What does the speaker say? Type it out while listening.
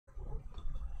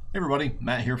Hey everybody,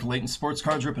 Matt here for Layton Sports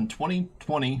Cards, ripping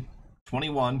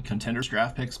 2020-21 Contenders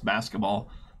Draft Picks Basketball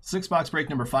 6-box break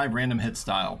number 5 random hit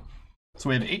style. So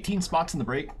we have 18 spots in the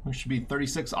break. There should be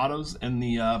 36 autos in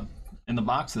the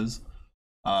boxes.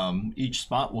 Each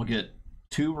spot will get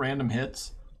 2 random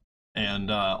hits,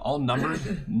 and all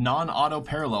numbered non-auto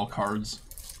parallel cards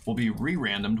will be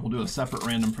re-randomed. We'll do a separate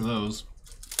random for those.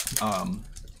 So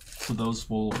those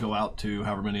will go out to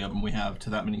however many of them we have to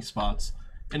that many spots,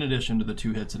 in addition to the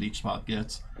 2 hits that each spot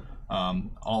gets.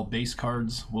 All base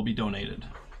cards will be donated.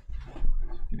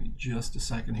 Give me just a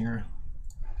second here.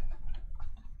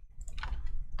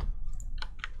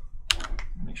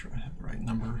 Make sure I have the right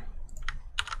number.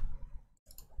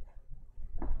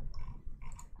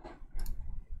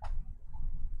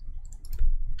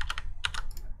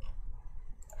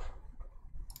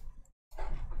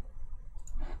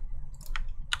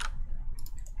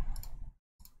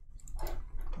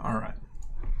 All right.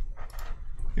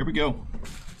 Here we go.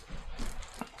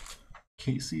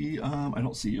 Casey, I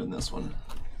don't see you in this one.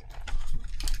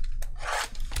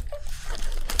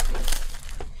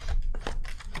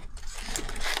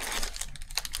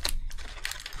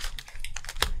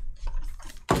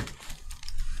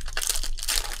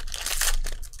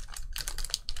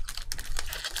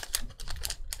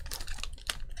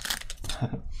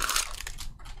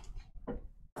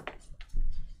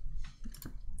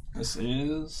 This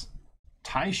is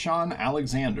Tyshawn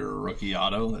Alexander, rookie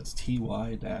auto. That's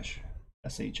Ty-SHON.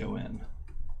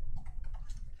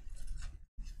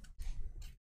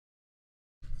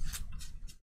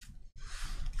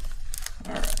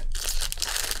 All right.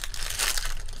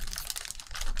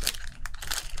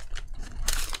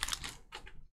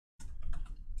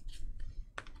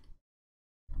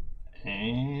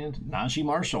 And Najee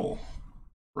Marshall,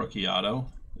 rookie auto,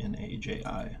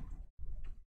 NAJI.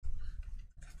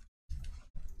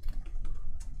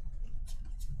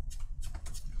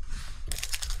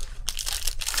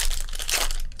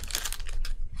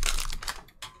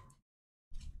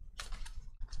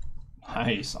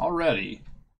 Nice, already.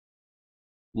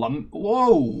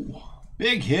 Whoa!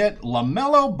 Big hit,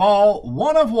 LaMelo Ball,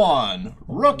 1/1.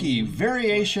 Rookie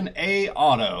Variation A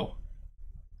Auto.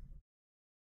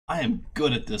 I am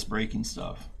good at this breaking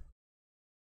stuff.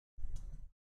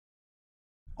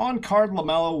 On card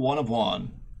LaMelo, 1/1.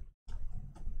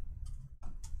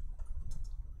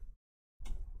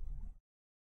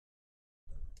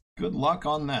 Good luck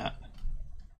on that.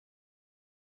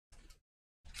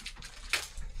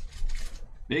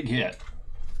 Big hit.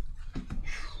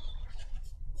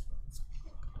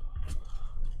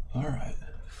 All right.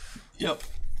 Yep.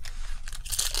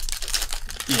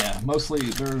 Yeah, mostly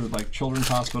they're like children's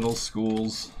hospitals,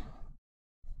 schools,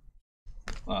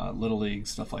 little league,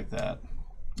 stuff like that.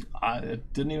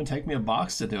 It didn't even take me a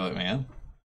box to do it, man.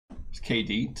 It's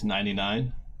KD to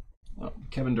 99.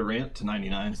 Kevin Durant to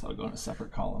 99, so I'll go in a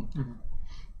separate column.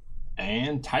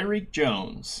 And Tyreek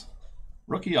Jones,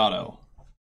 rookie auto.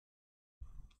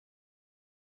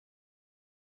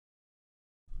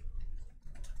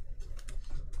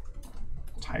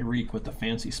 Tyreek with the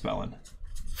fancy spelling.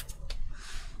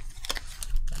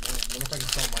 I wonder if I can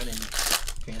spell my name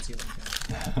fancy like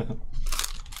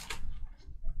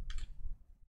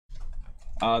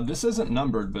that. This isn't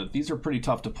numbered, but these are pretty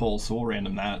tough to pull, so we'll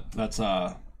random that. That's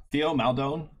Theo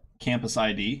Maldone, Campus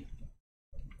ID.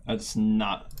 That's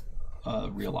not a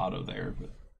real auto there, but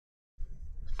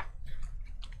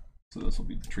so this will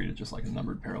be treated just like a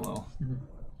numbered parallel.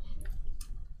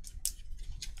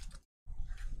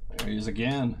 There he is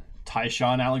again.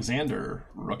 Tyshawn Alexander,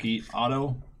 rookie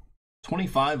auto,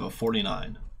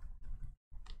 25/49.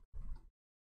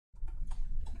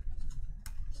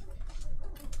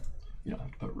 You don't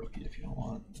have to put rookie if you don't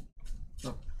want.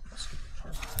 Oh, that's good.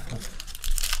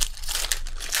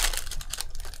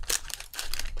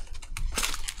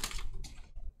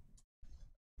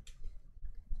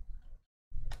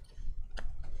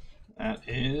 That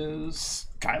is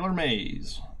Skylar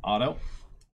Mays, auto.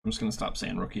 I'm just going to stop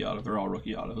saying rookie auto. They're all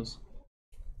rookie autos.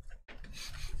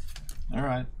 All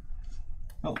right.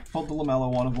 Oh, pulled the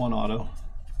LaMelo 1/1 auto.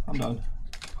 I'm done.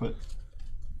 Quit.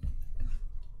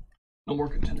 No more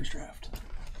Contenders draft.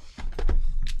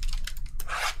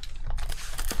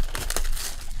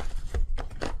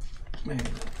 Man,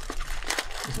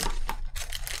 this is a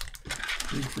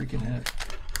big freaking hit.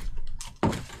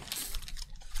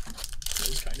 It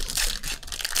is kind of insane.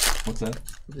 What's that?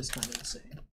 It is kind of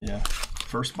insane. Yeah.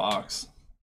 First box.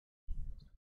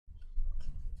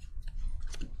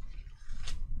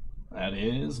 That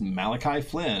is Malachi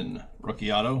Flynn,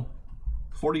 rookie auto,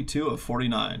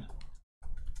 42/49.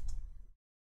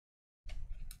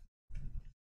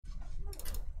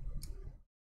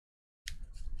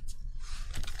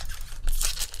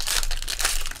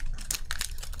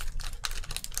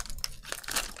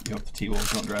 You hope the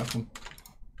T-Wolves don't draft him.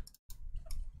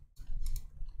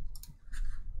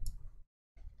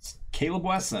 It's Caleb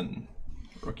Wesson,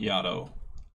 rookie auto.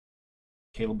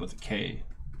 Caleb with a K.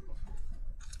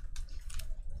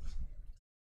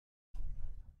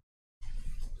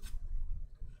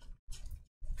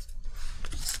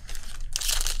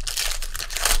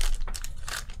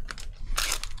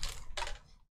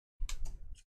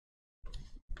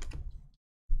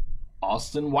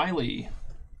 Austin Wiley,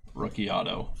 rookie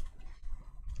auto.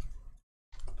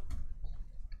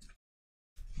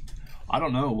 I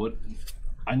don't know what.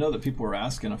 I know that people were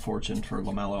asking a fortune for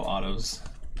LaMelo autos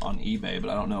on eBay, but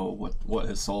I don't know what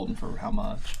has sold and for how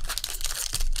much.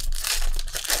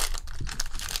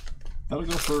 That'll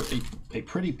go for a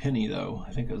pretty penny, though.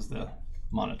 I think is the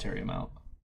monetary amount.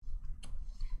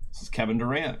 This is Kevin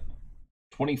Durant,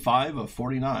 25 of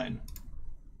 49.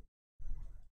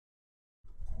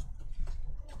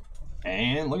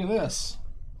 And look at this.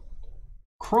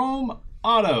 Chrome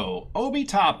Auto, Obi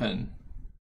Toppin.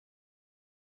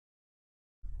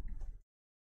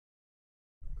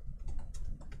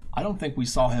 I don't think we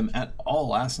saw him at all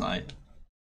last night.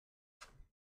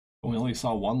 We only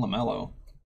saw one LaMelo.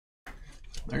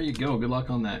 There you go. Good luck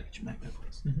on that. Get your magnet,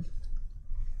 please. Mm-hmm.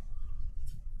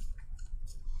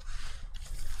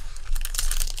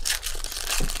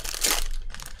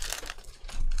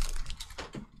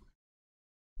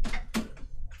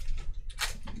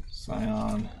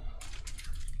 Zion.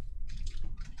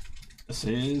 This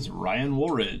is Ryan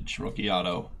Woolridge, rookie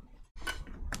auto.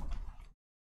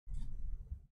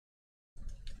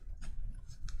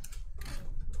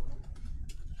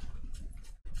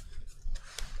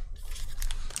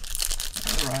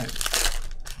 All right.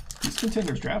 These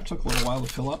Contenders draft took a little while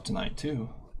to fill up tonight, too.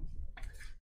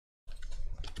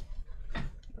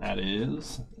 That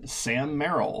is Sam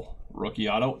Merrill, rookie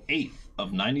auto, 8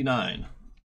 of 99.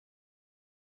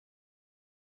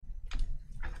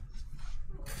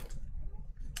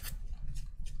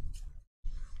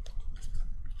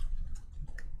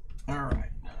 All right.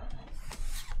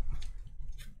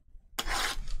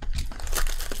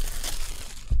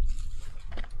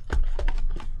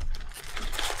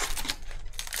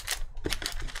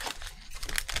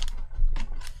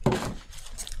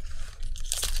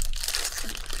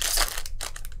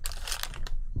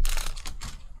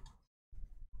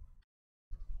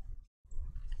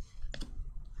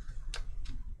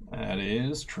 That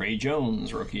is Trey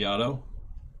Jones, rookie auto.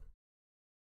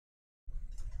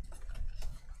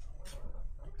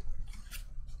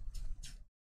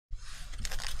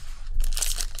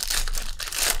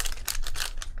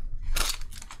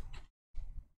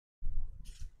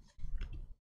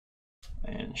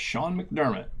 And Sean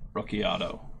McDermott, rookie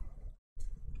auto.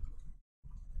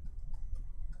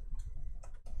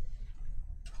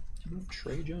 Do you know if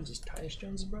Trey Jones is Tyus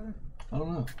Jones' brother? I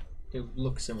don't know. They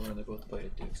look similar. They both played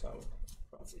at Duke, so I would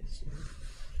probably assume.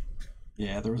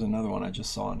 Yeah, there was another one I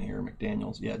just saw in here.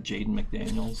 McDaniels. Yeah, Jaden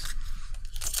McDaniels.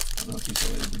 I don't know if he's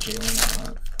related to Jalen or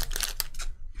not.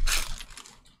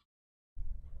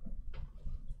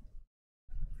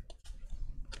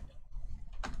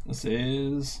 This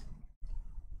is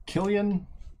Killian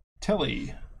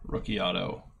Tilly, rookie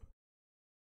auto.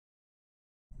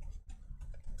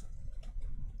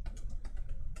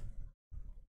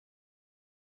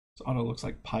 This auto looks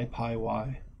like Pi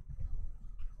Y.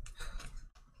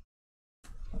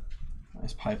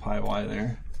 Nice Pi Y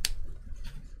there.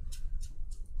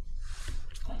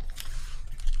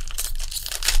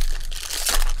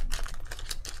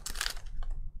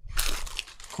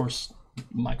 Of course,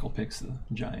 Michael picks the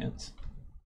Giants.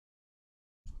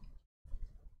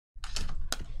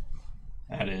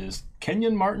 That is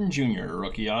Kenyon Martin Jr.,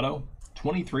 rookie auto,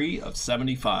 23 of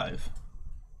 75.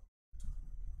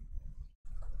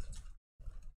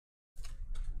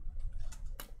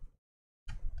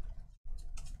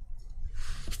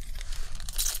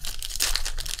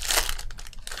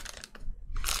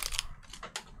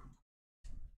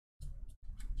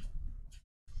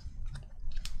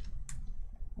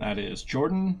 That is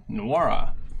Jordan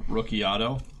Nwora, rookie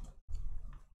auto.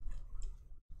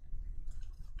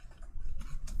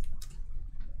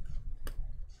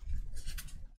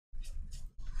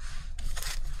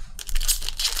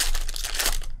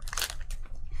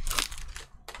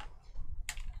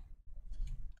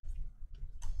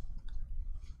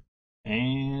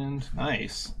 And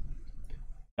nice.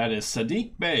 That is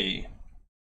Sadiq Bey,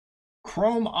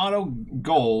 Chrome Auto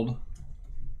Gold,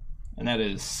 and that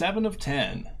is 7 of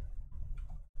 10.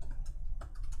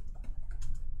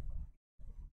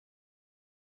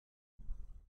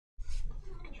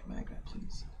 Get your magnet,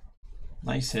 please.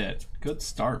 Nice hit. Good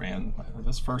start, man.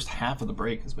 This first half of the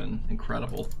break has been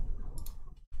incredible.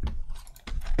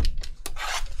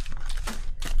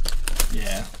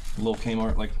 A little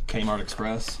Kmart, like Kmart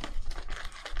Express.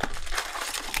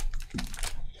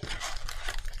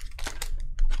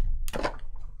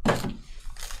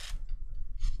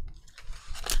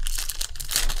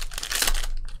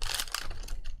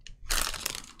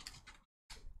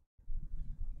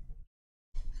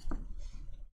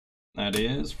 That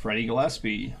is Freddie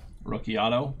Gillespie, rookie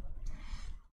auto,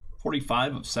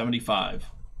 45 of 75.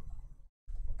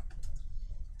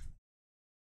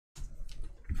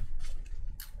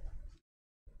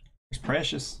 There's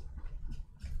Precious.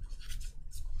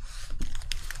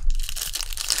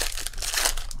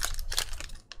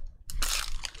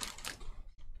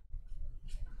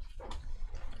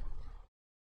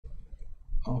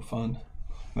 Oh, fun.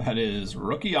 That is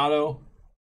rookie auto,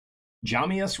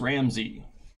 Jamius Ramsey.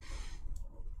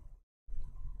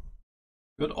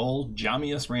 Good old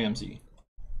Jamius Ramsey.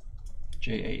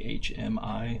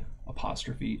 Jahmi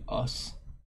apostrophe us.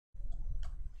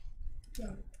 Got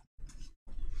it.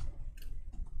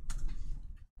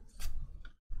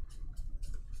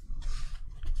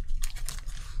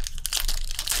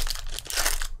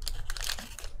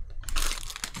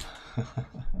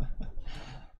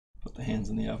 Put the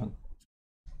hands in the oven.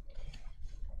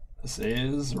 This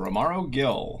is Romaro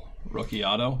Gill, rookie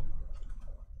auto.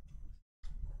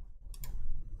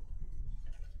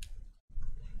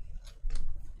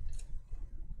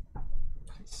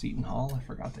 Seton Hall, I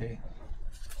forgot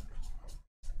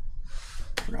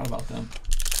about them.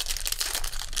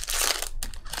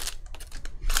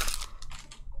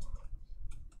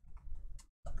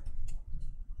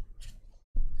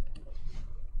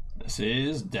 This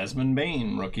is Desmond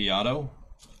Bain, rookie auto.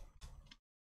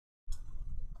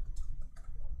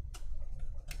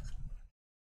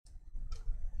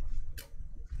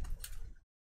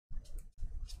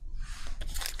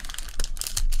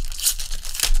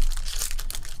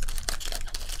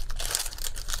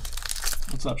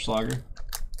 What's up, Schlager?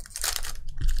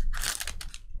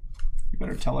 You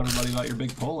better tell everybody about your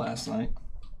big pull last night.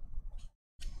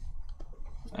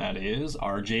 That is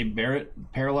RJ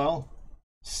Barrett parallel,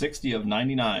 60 of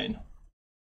 99.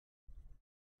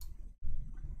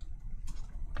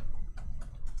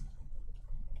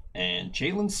 And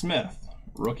Jalen Smith,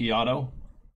 rookie auto,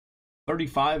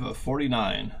 35 of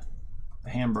 49. The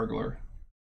Hamburglar.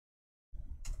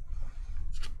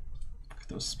 Look at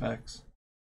those specs.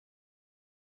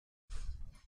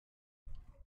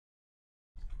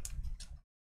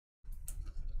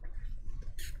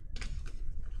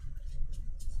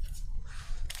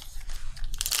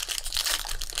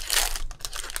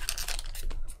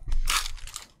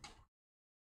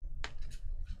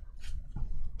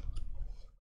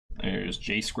 There's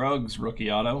Jay Scruggs,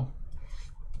 rookie auto.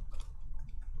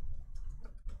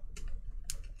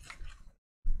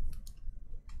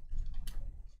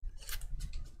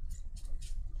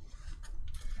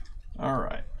 All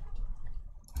right.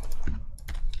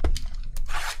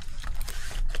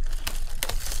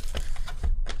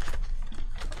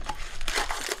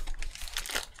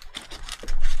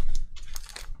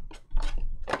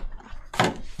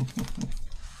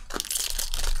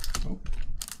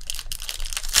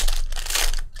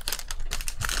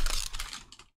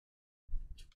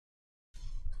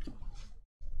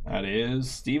 That is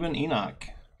Steven Enoch,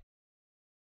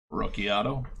 rookie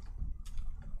auto.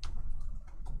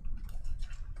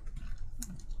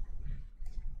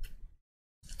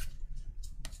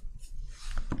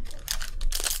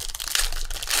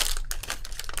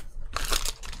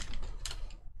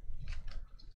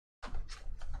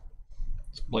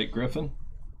 It's Blake Griffin,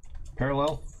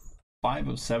 parallel, 5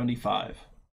 of 75.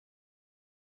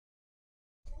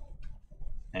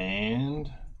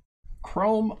 And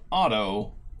Chrome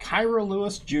auto, Kyra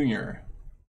Lewis Jr.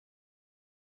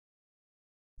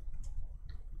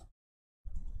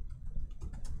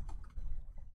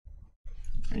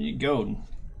 There you go. Good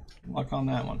luck on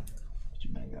that one. Could you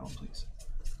bag that one, please?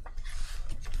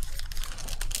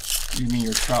 You mean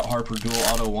your Trout Harper dual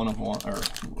auto 1 of 1 or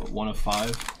 1 of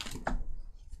 5?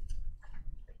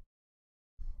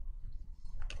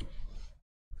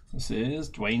 This is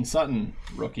Dwayne Sutton,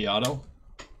 rookie auto.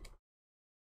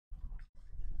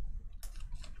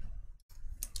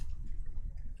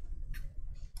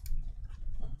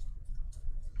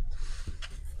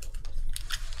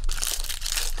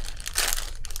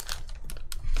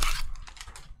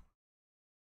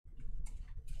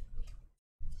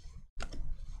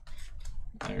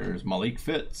 There's Malik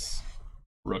Fitz,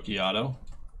 rookie auto.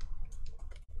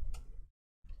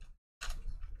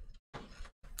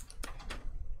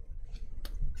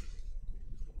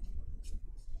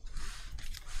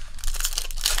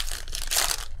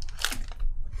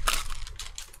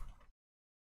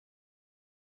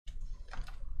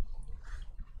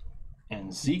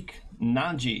 Zeke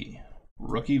Naji,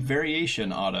 rookie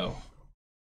variation auto.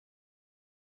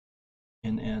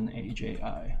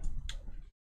 NNAJI.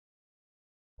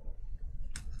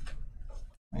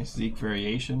 Nice Zeke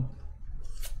variation.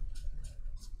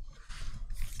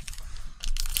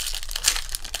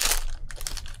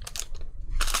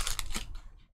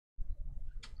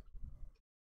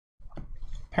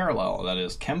 Parallel, that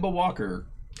is Kemba Walker,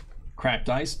 cracked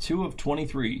ice, 2 of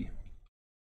 23.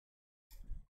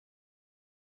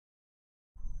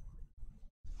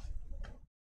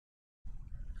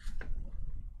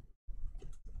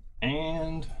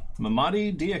 And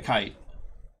Mamadi Diakite,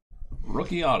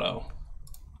 rookie auto.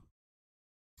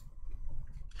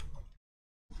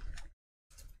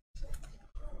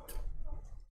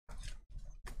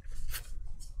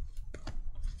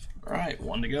 All right,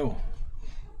 1 to go.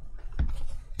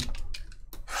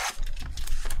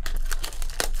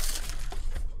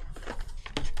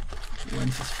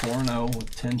 Wentz is 4-0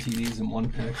 with 10 TDs and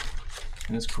 1 pick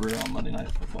in his career on Monday Night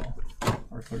Football,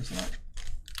 or Thursday night.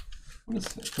 What is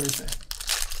it? Thursday.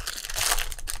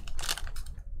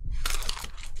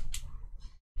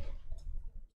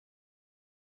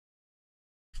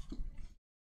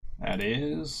 That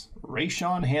is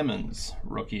Rayshawn Hammonds,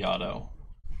 rookie auto.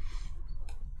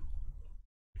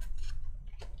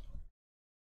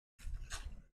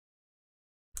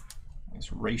 Nice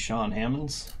Rayshawn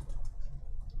Hammonds.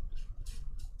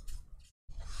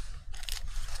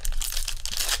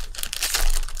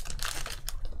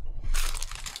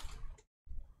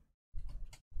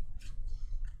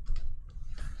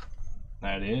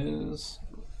 That is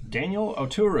Daniel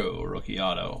Oturu, rookie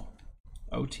auto.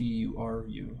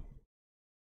 O-T-U-R-U.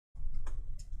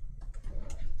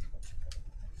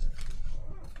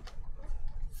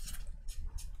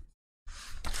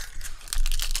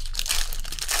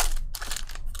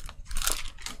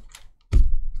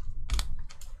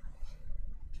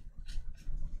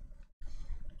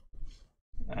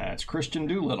 That's Christian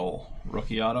Doolittle,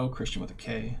 rookie auto, Christian with a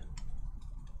K.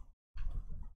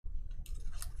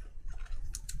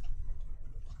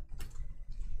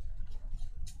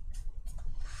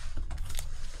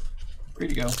 Free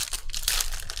to go.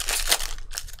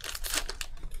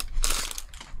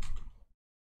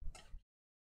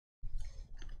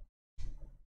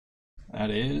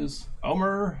 That is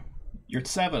Omer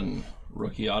Yurtseven,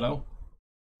 rookie auto.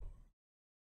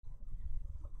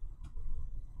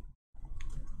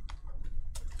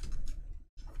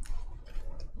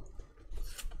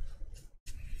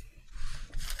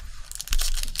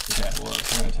 Yeah, well,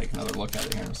 we're going to take another look at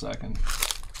it here in a second.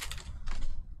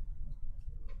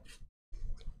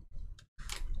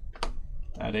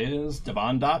 That is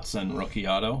Devon Dotson, rookie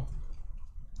auto.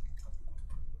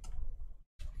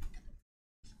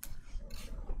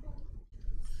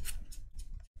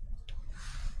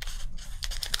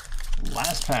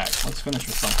 Last pack. Let's finish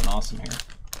with something awesome here.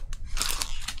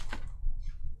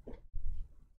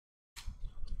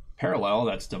 Parallel,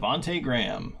 that's Devontae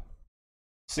Graham,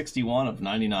 61 of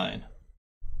 99.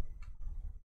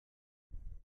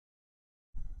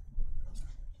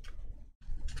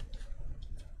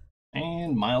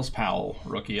 And Miles Powell,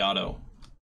 rookie auto.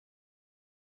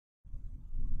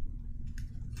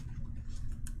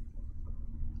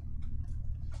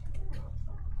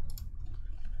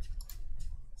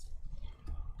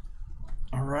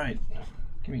 All right,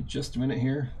 give me just a minute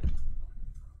here,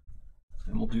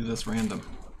 and we'll do this random.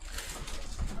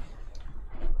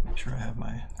 Make sure I have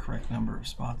my correct number of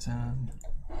spots in.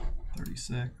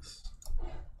 36.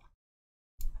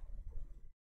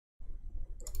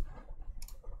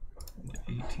 And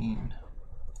 18.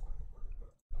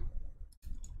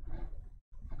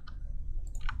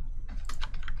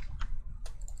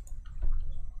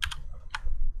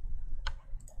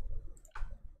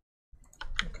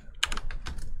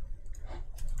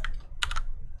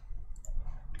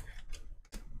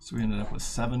 So we ended up with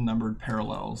 7 numbered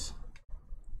parallels.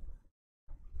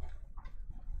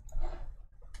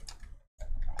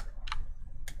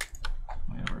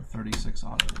 We have our 36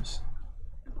 autos.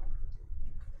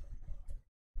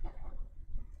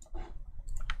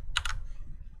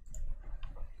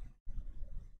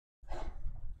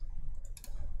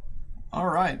 All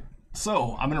right,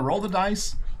 so I'm gonna roll the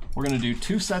dice. We're gonna do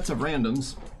 2 sets of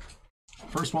randoms.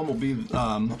 First one will be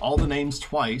all the names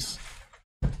twice,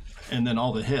 and then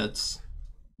all the hits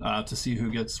to see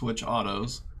who gets which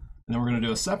autos. And then we're going to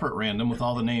do a separate random with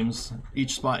all the names,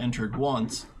 each spot entered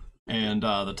once, and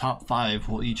the top 5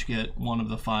 will each get one of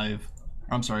the 5,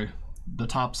 I'm sorry, the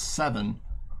top 7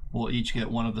 will each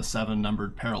get one of the 7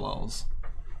 numbered parallels,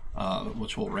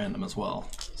 which will random as well.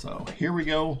 So here we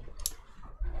go.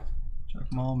 Check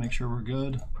them all, make sure we're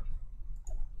good.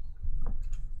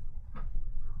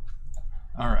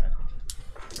 All right.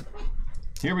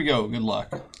 Here we go. Good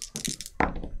luck.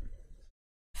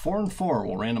 4 and 4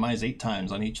 will randomize 8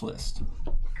 times on each list.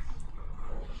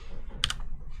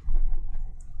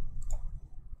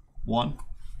 1,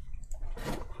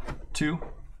 2,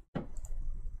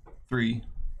 3,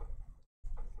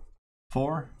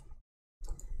 4,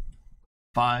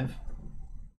 5,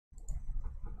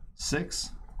 6,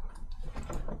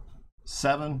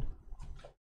 7,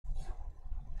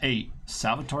 8.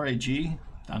 Salvatore G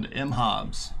down to M.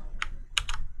 Hobbs.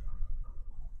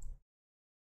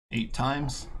 8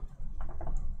 times.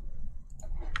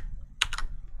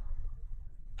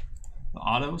 The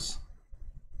autos.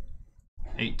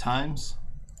 8 times.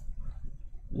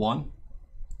 1,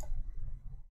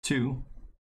 2,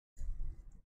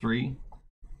 3,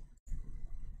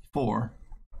 4,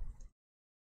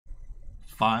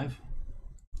 5,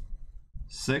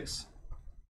 6,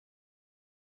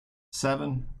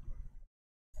 7,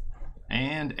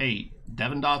 and 8.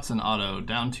 Devin Dotson auto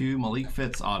down to Malik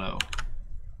Fitz auto.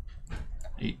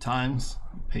 8 times.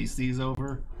 Paste these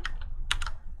over.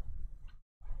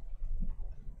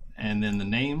 And then the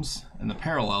names and the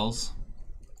parallels.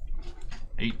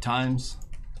 8 times.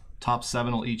 Top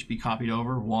 7 will each be copied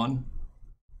over. 1,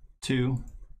 2,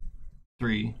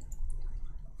 3,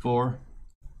 4,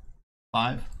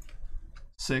 5,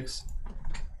 6,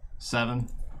 7,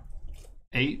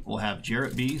 8. We'll have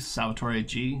Jarrett B, Salvatore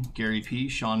G, Gary P,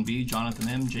 Sean B, Jonathan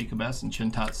M, Jacob S, and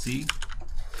Chintat C.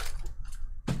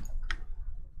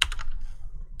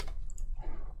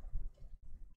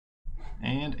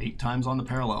 And 8 times on the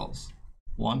parallels.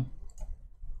 1,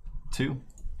 2,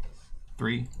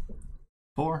 3,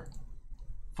 4,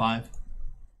 5,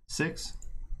 6,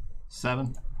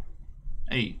 7,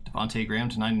 8. Devontae Graham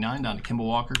to 99, down to Kimball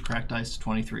Walker, cracked ice to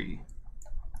 23.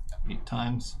 8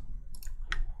 times.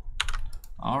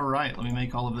 All right, let me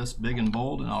make all of this big and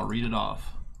bold and I'll read it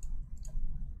off.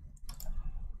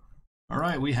 All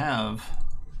right, we have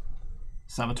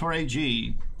Salvatore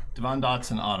G, Devon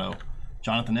Dotson auto,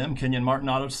 Jonathan M, Kenyon Martin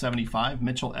auto to 75,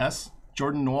 Mitchell S,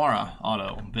 Jordan Nwora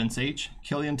auto, Vince H,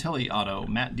 Killian Tilly auto,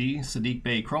 Matt D, Sadiq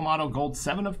Bey Chrome auto, gold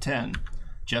 7 of 10,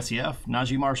 Jesse F,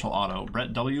 Najee Marshall auto,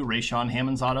 Brett W, Rayshawn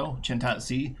Hammonds auto, Chintat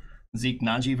C, Zeke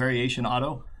Najee variation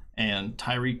auto, and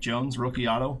Tyreek Jones rookie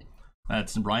auto.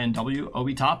 That's Ryan W,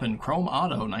 Obi Toppin Chrome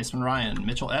auto, nice one Ryan,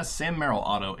 Mitchell S, Sam Merrill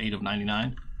auto, 8 of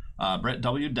 99, Brett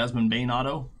W, Desmond Bain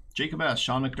auto, Jacob S,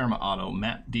 Sean McDermott auto,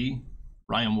 Matt D,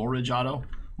 Ryan Woolridge auto,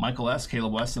 Michael S,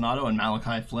 Caleb Weston auto, and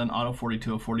Malachi Flynn auto,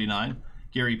 42 of 49.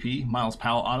 Gary P, Miles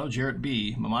Powell auto, Jarrett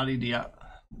B, Mamadi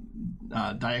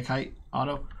Diakite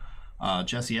auto,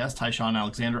 Jesse S, Tyshawn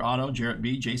Alexander auto, Jarrett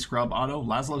B, J Scrub auto,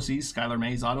 Laszlo C, Skylar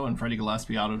Mays auto, and Freddie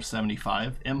Gillespie auto to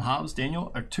 75. M Hobbs,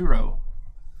 Daniel Oturu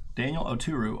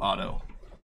auto.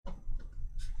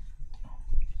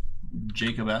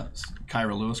 Jacob S,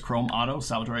 Kyra Lewis Chrome auto,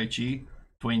 Salvatore H,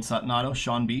 Dwayne Sutton auto,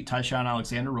 Sean B, Tyshawn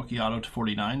Alexander rookie auto to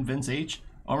 49. Vince H,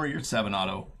 Omer Yurt 7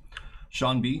 auto,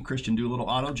 Sean B, Christian Doolittle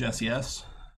auto, Jesse S,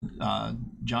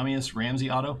 Jamius Ramsey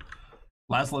auto,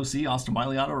 Laszlo C, Austin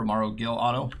Wiley auto, Romaro Gill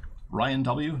auto, Ryan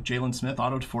W, Jalen Smith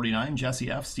auto to 49,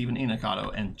 Jesse F, Stephen Enoch auto,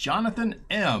 and Jonathan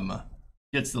M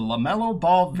gets the LaMelo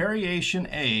Ball Variation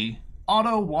A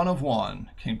auto 1 of 1.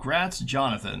 Congrats,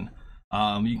 Jonathan.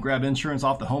 You can grab insurance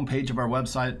off the homepage of our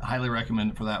website. Highly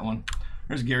recommend it for that one.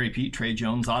 There's Gary P, Trey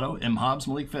Jones auto, M Hobbs,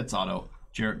 Malik Fitz auto,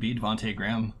 Jarrett B, Devontae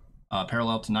Graham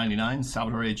parallel to 99,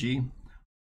 Salvatore G,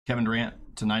 Kevin Durant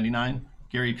to 99,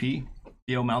 Gary P,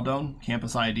 Theo Maldone,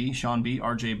 Campus ID, Sean B,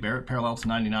 RJ Barrett parallel to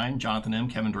 99, Jonathan M,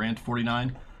 Kevin Durant to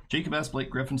 49, Jacob S, Blake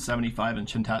Griffin 75, and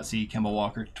Chintat C, Kimball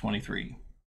Walker to 23.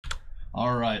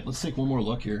 All right, let's take one more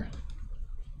look here.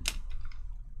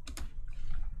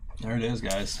 There it is,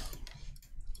 guys.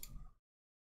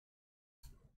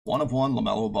 1 of 1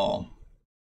 LaMelo Ball.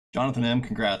 Jonathan M,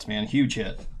 congrats, man. Huge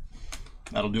hit.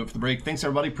 That'll do it for the break. Thanks,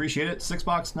 everybody. Appreciate it. 6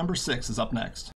 box number 6 is up next.